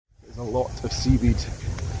A lot of seaweed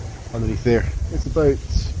underneath there. It's about,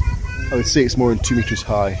 I would say it's more than 2 meters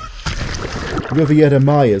high. Riviera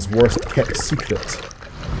Maya's worst kept secret.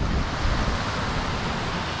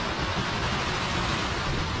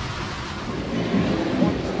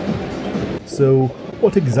 So,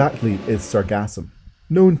 what exactly is sargassum?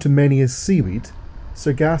 Known to many as seaweed,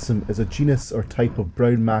 sargassum is a genus or type of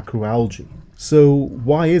brown macroalgae. So,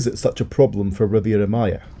 why is it such a problem for Riviera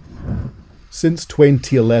Maya? Since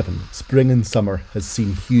 2011, spring and summer has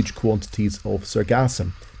seen huge quantities of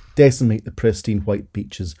sargassum decimate the pristine white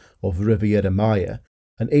beaches of Riviera Maya,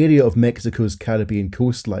 an area of Mexico's Caribbean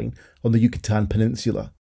coastline on the Yucatan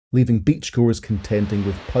Peninsula, leaving beachgoers contending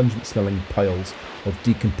with pungent-smelling piles of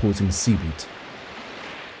decomposing seaweed.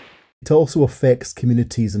 It also affects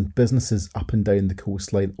communities and businesses up and down the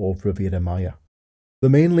coastline of Riviera Maya. The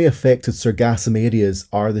mainly affected sargassum areas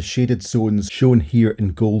are the shaded zones shown here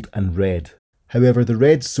in gold and red. However, the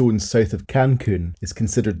red zone south of Cancun is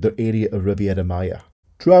considered the area of Riviera Maya.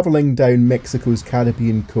 Travelling down Mexico's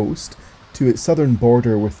Caribbean coast to its southern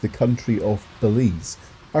border with the country of Belize,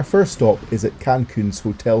 our first stop is at Cancun's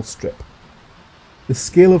hotel strip. The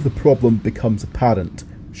scale of the problem becomes apparent,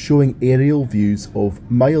 showing aerial views of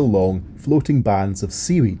mile-long floating bands of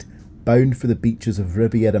seaweed bound for the beaches of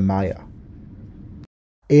Riviera Maya.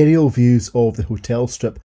 Aerial views of the hotel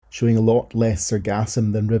strip showing a lot less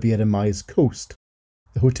sargassum than Riviera Maya's coast.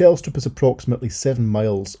 The hotel strip is approximately 7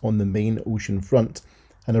 miles on the main ocean front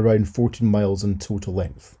and around 14 miles in total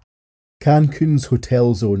length. Cancun's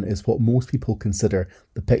hotel zone is what most people consider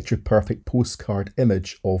the picture-perfect postcard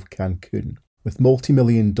image of Cancun, with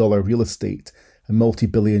multi-million-dollar real estate and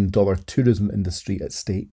multi-billion-dollar tourism industry at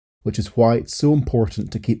stake, which is why it's so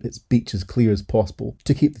important to keep its beach as clear as possible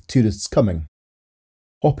to keep the tourists coming.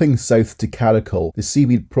 Hopping south to Caracol, the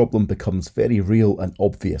seaweed problem becomes very real and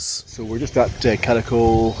obvious. So we're just at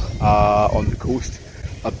Caracol on the coast,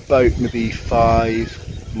 about maybe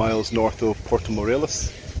 5 miles north of Puerto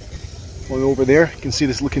Morelos. Going over there, you can see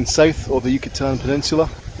this looking south of the Yucatan Peninsula.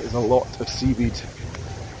 There's a lot of seaweed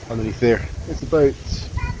underneath there. It's about,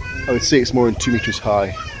 I would say it's more than 2 meters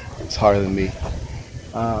high. It's higher than me.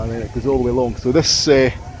 And then it goes all the way along. So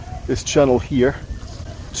this channel here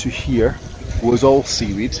to here was all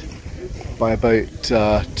seaweed by about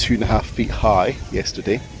 2.5 feet high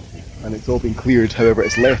yesterday, and it's all been cleared. However,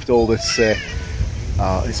 it's left all this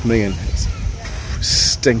it's minging. It's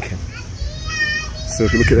stinking. So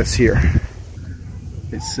if you look at this here,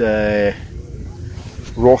 it's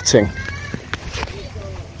rotting.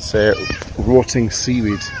 It's rotting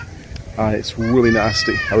seaweed, and it's really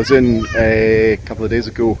nasty. I was in a couple of days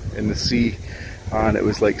ago in the sea, and it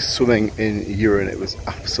was like swimming in urine. It was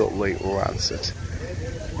absolutely rancid.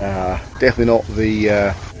 Definitely not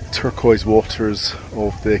the turquoise waters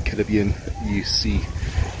of the Caribbean you see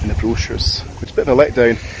in the brochures, which is a bit of a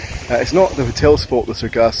letdown. It's not the hotel's fault, the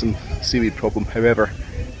sargassum seaweed problem. However,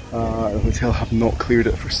 the hotel have not cleared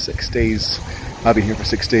it for 6 days. I've been here for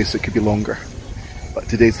 6 days, so it could be longer. But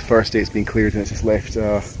today's the first day it's been cleared, and it's just left,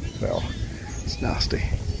 well, it's nasty.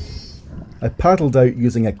 I paddled out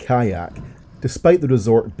using a kayak, despite the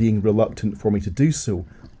resort being reluctant for me to do so.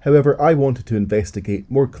 However, I wanted to investigate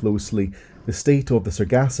more closely the state of the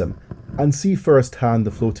sargassum and see firsthand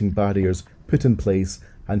the floating barriers put in place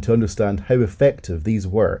and to understand how effective these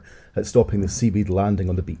were at stopping the seaweed landing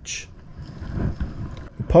on the beach.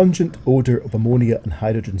 The pungent odour of ammonia and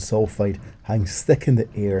hydrogen sulfide hangs thick in the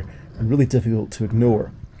air and really difficult to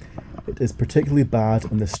ignore. It is particularly bad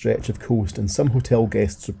on this stretch of coast, and some hotel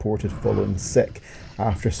guests reported falling sick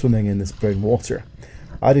after swimming in this brown water.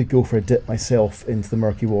 I did go for a dip myself into the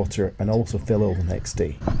murky water and also fell ill the next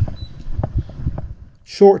day.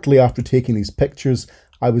 Shortly after taking these pictures,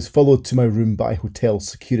 I was followed to my room by hotel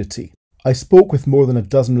security. I spoke with more than a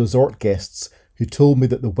dozen resort guests who told me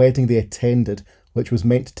that the wedding they attended, which was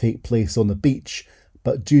meant to take place on the beach,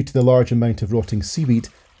 but due to the large amount of rotting seaweed,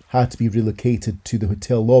 had to be relocated to the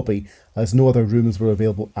hotel lobby as no other rooms were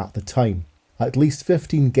available at the time. At least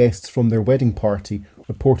 15 guests from their wedding party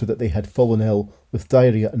reported that they had fallen ill with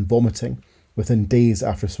diarrhea and vomiting within days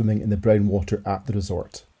after swimming in the brown water at the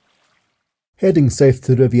resort. Heading south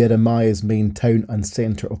to Riviera Maya's main town and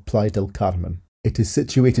centre of Playa del Carmen. It is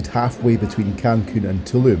situated halfway between Cancun and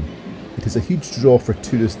Tulum. It is a huge draw for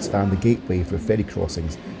tourists and the gateway for ferry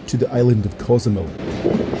crossings to the island of Cozumel.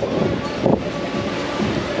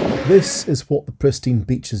 This is what the pristine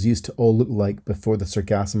beaches used to all look like before the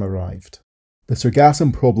sargassum arrived. The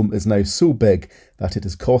sargassum problem is now so big that it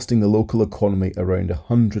is costing the local economy around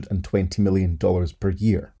 $120 million per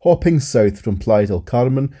year. Hopping south from Playa del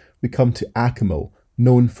Carmen, we come to Acapulco,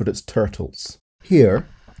 known for its turtles. Here,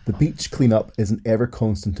 the The beach cleanup is an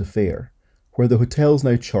ever-constant affair, where the hotels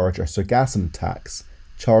now charge a sargassum tax,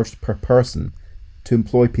 charged per person, to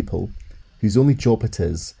employ people whose only job it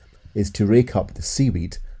is to rake up the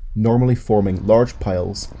seaweed, normally forming large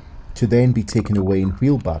piles, to then be taken away in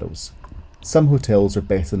wheelbarrows. Some hotels are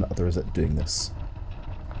better than others at doing this.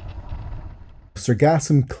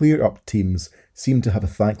 Sargassum clear-up teams seem to have a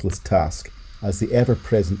thankless task, as the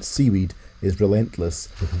ever-present seaweed is relentless,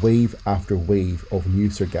 with wave after wave of new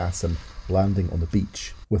sargassum landing on the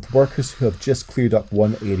beach. With workers who have just cleared up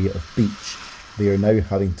one area of beach, they are now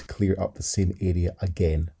having to clear up the same area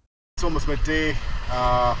again. It's almost midday,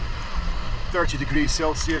 30 degrees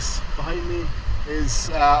Celsius. Behind me is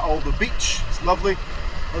all the beach. It's lovely.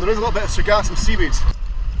 Well, there is a little bit of sargassum seaweed.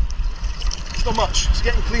 Not much. It's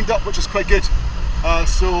getting cleaned up, which is quite good.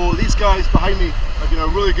 So these guys behind me are doing a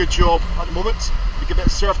really good job at the moment. You get a bit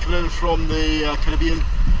of surf coming in from the Caribbean,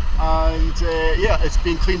 and yeah, it's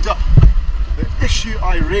being cleaned up. The issue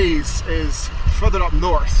I raise is further up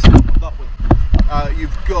north, that way.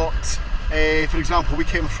 You've got, for example, we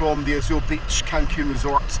came from the Azul Beach Cancun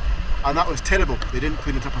resort, and that was terrible. They didn't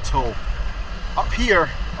clean it up at all. Up here,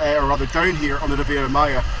 or rather down here on the Riviera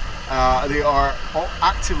Maya, they are all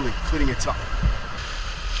actively cleaning it up.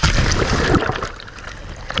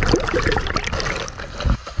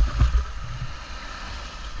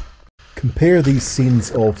 Compare these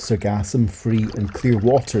scenes of sargassum-free and clear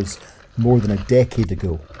waters more than a decade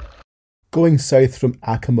ago. Going south from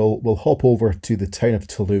Acamel, we'll hop over to the town of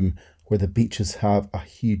Tulum, where the beaches have a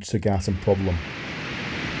huge sargassum problem.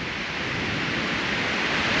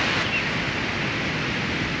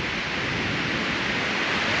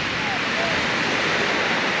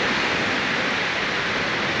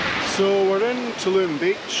 So we're in Tulum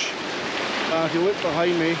Beach. If you look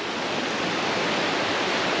behind me,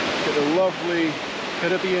 get the lovely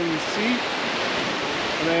Caribbean Sea,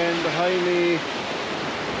 and then behind me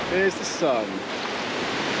is the sun.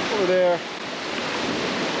 Over there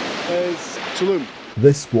is Tulum.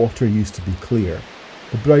 This water used to be clear.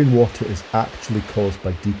 The brown water is actually caused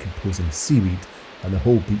by decomposing seaweed, and the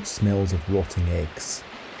whole beach smells of rotting eggs.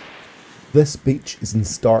 This beach is in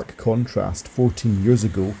stark contrast 14 years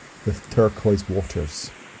ago with turquoise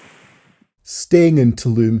waters. Staying in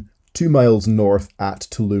Tulum, 2 miles north at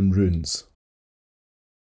Tulum Ruins.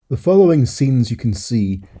 The following scenes you can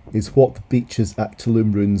see is what the beaches at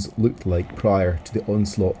Tulum Ruins looked like prior to the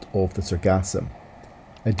onslaught of the sargassum.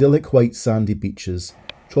 Idyllic white sandy beaches,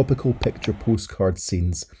 tropical picture postcard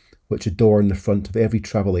scenes which adorn the front of every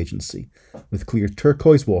travel agency, with clear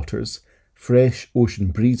turquoise waters, fresh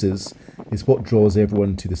ocean breezes is what draws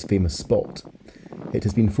everyone to this famous spot. It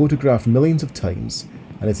has been photographed millions of times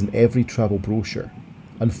and is in every travel brochure.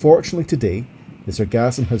 Unfortunately today, the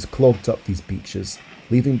sargassum has clogged up these beaches,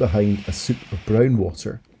 leaving behind a soup of brown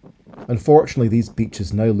water. Unfortunately, these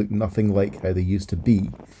beaches now look nothing like how they used to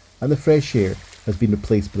be, and the fresh air has been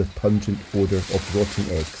replaced with a pungent odour of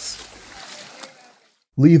rotting eggs.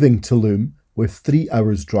 Leaving Tulum, with 3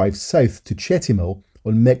 hours drive south to Chetumal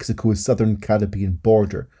on Mexico's southern Caribbean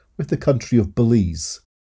border with the country of Belize.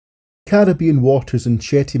 Caribbean waters in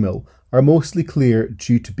Chetumal are mostly clear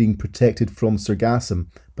due to being protected from sargassum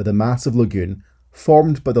by the massive lagoon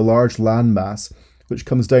formed by the large landmass which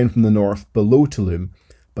comes down from the north below Tulum,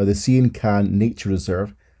 by the Can Nature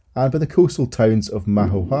Reserve, and by the coastal towns of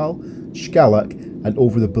Mahahual, Xcalac, and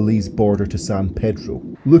over the Belize border to San Pedro.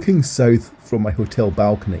 Looking south from my hotel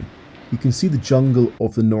balcony, you can see the jungle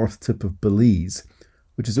of the north tip of Belize,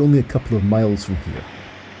 which is only a couple of miles from here.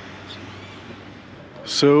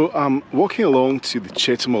 So I'm walking along to the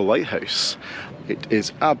Chetumal Lighthouse. It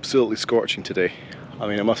is absolutely scorching today. I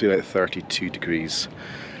mean, it must be about 32 degrees.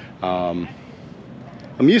 I'm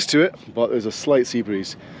used to it, but there's a slight sea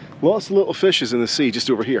breeze. Lots of little fishes in the sea just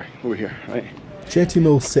over here, right?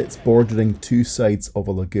 Chetumal sits bordering 2 sides of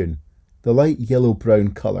a lagoon. The light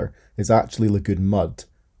yellow-brown colour is actually lagoon mud.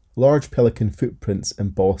 Large pelican footprints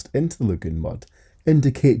embossed into the lagoon mud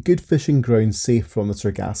indicate good fishing grounds safe from the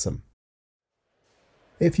sargassum.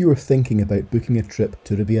 If you are thinking about booking a trip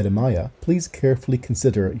to Riviera Maya, please carefully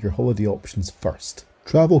consider your holiday options first.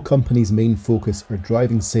 Travel companies' main focus are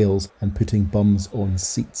driving sales and putting bums on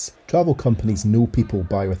seats. Travel companies know people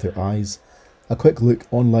buy with their eyes. A quick look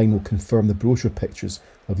online will confirm the brochure pictures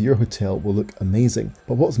of your hotel will look amazing,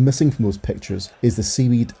 but what's missing from those pictures is the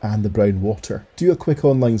seaweed and the brown water. Do a quick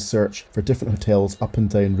online search for different hotels up and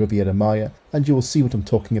down Riviera Maya and you will see what I'm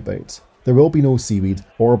talking about. There will be no seaweed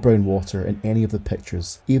or brown water in any of the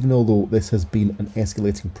pictures, even although this has been an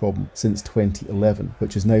escalating problem since 2011,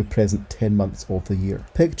 which is now present 10 months of the year.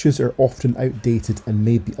 Pictures are often outdated and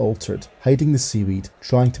may be altered, hiding the seaweed,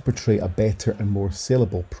 trying to portray a better and more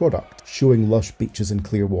saleable product, showing lush beaches and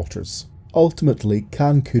clear waters. Ultimately,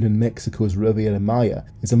 Cancun and Mexico's Riviera Maya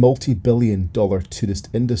is a multi-billion-dollar tourist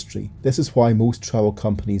industry. This is why most travel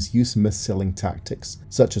companies use mis-selling tactics,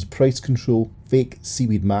 such as price control, fake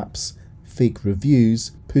seaweed maps, fake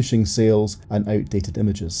reviews, pushing sales, and outdated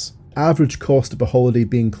images. Average cost of a holiday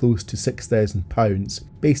being close to £6,000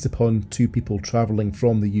 based upon 2 people travelling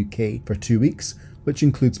from the UK for 2 weeks, which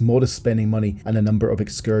includes modest spending money and a number of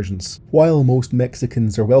excursions. While most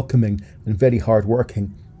Mexicans are welcoming and very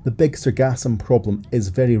hard-working, the Big Sargassum Problem is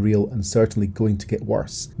very real and certainly going to get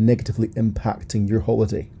worse, negatively impacting your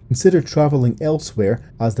holiday. Consider travelling elsewhere,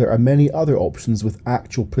 as there are many other options with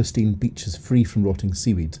actual pristine beaches free from rotting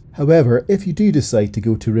seaweed. However, if you do decide to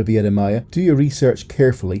go to Riviera Maya, do your research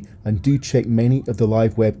carefully and do check many of the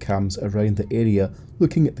live webcams around the area,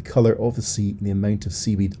 looking at the colour of the sea and the amount of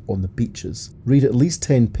seaweed on the beaches. Read at least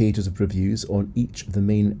 10 pages of reviews on each of the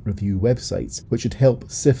main review websites, which should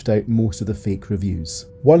help sift out most of the fake reviews.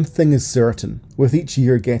 One thing is certain, with each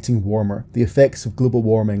year getting warmer, the effects of global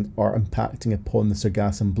warming are impacting upon the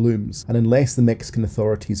sargassum blooms, and unless the Mexican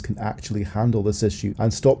authorities can actually handle this issue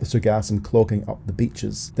and stop the sargassum clogging up the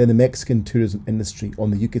beaches, then the Mexican tourism industry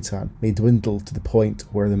on the Yucatan may dwindle to the point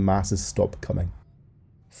where the masses stop coming.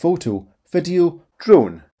 Photo, video,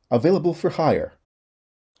 drone, available for hire.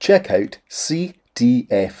 Check out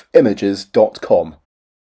cdfimages.com.